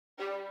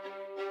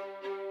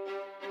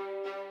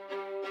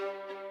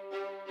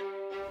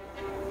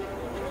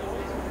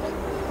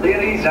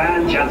Ladies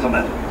and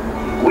gentlemen,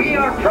 we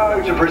are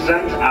proud to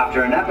present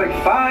after an epic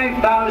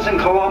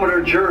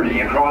 5,000-kilometer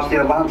journey across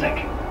the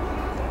Atlantic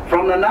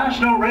from the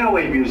National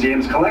Railway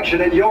Museum's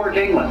collection in York,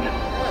 England.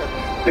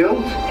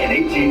 Built in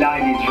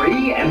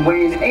 1893 and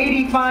weighing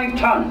 85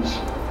 tons,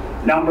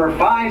 number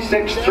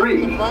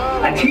 563,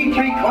 a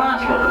T3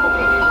 class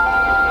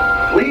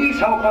locomotive. Please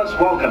help us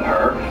welcome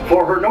her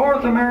for her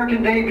North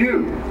American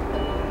debut,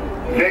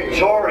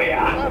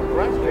 Victoria.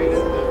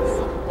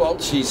 Well,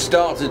 she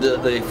started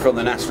from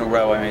the National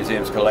Railway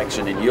Museum's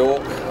collection in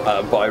York,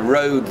 by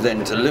road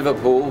then to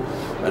Liverpool,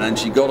 and then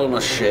she got on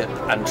a ship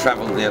and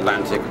travelled the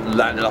Atlantic,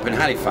 landed up in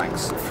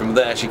Halifax. From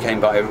there she came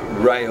by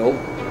rail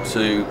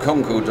to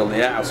Concord on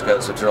the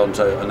outskirts of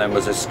Toronto, and then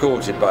was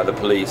escorted by the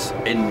police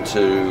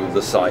into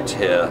the site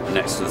here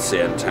next to the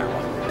CN Tower.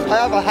 I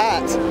have a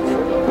hat.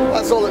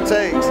 That's all it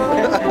takes.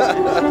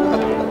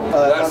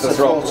 That's the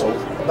throttle.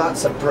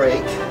 That's a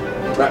brake.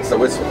 That's the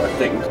whistle, I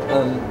think.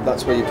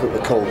 That's where you put the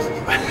coal.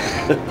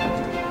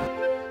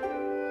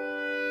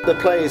 The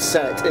play is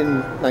set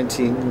in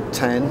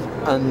 1910,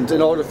 and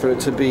in order for it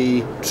to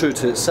be true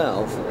to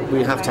itself,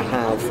 we have to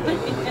have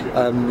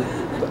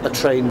a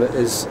train that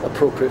is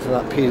appropriate for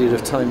that period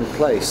of time and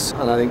place.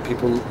 And I think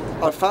people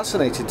are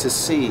fascinated to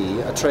see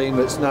a train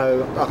that's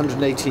now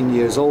 118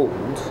 years old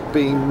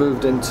being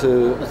moved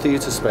into a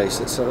theatre space.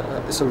 It's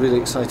a really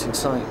exciting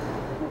sight.